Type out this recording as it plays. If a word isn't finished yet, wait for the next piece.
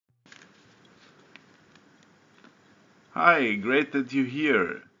Hi, great that you're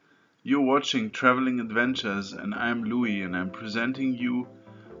here. You're watching Traveling Adventures and I'm Louis and I'm presenting you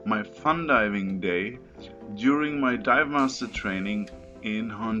my fun diving day during my Divemaster training in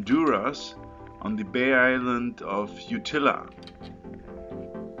Honduras on the Bay Island of Utila.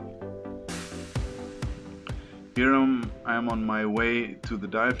 Here I'm on my way to the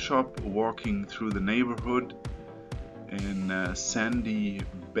dive shop, walking through the neighborhood in Sandy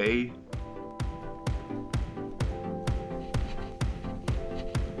Bay.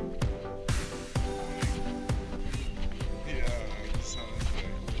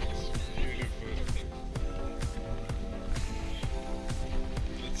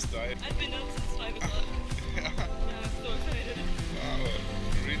 I've been up since 5 o'clock. Yeah, I'm so excited. Wow,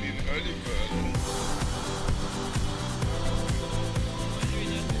 really an early bird.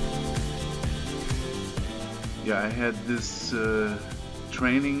 Yeah, I had this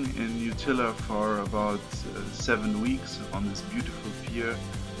training in Utila for about 7 weeks on this beautiful pier.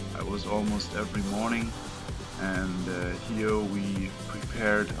 I was almost every morning, and here we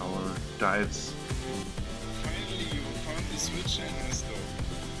prepared our dives. Finally, you found the switch in the stove.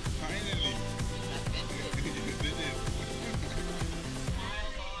 Finally! You did it!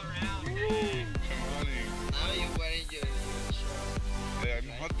 Good morning. Now you're wearing your shirt. Yeah, I'm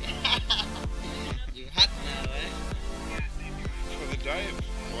hot now. You're hot now, eh? For the dive.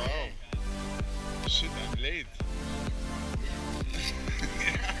 Wow. Shit, I'm late.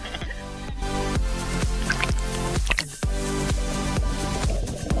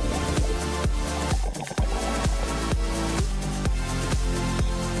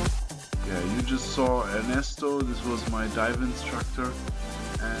 You just saw Ernesto, this was my dive instructor,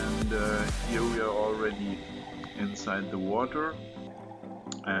 and here we are already inside the water,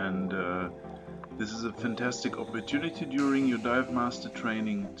 and this is a fantastic opportunity during your dive master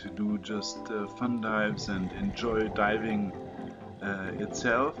training to do just fun dives and enjoy diving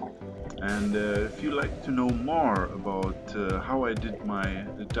itself. And if you like to know more about how I did my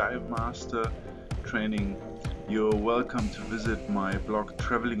dive master training, you're welcome to visit my blog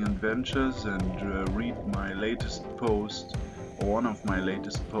Traveling Adventures and read my latest post, or one of my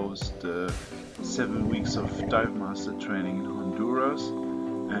latest posts, 7 weeks of dive master training in Honduras,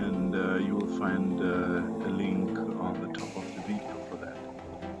 and you will find a link on the top of the video for that.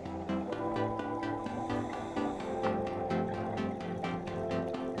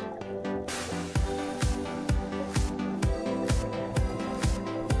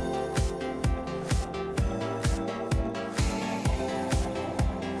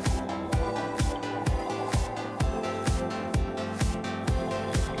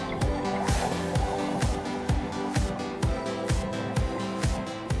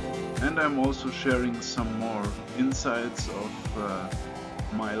 And I'm also sharing some more insights of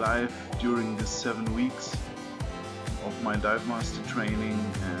my life during these 7 weeks of my dive master training,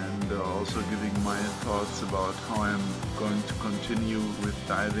 and also giving my thoughts about how I'm going to continue with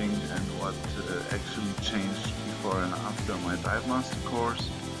diving and what actually changed before and after my dive master course.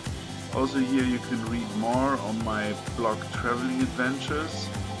 Also here you can read more on my blog Traveling Adventures.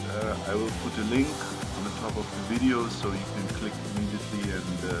 I will put a link on the top of the video so you can click immediately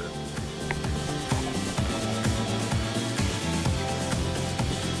and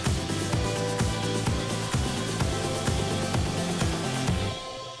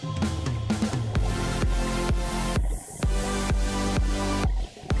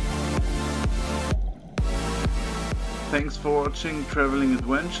Thanks for watching Traveling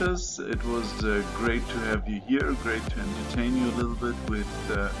Adventures. It was great to have you here, great to entertain you a little bit with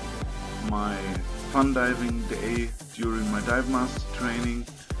my fun diving day during my dive master training.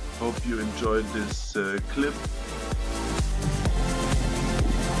 Hope you enjoyed this clip.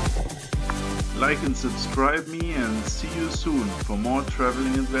 Like and subscribe me, and see you soon for more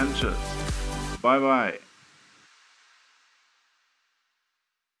traveling adventures. Bye bye.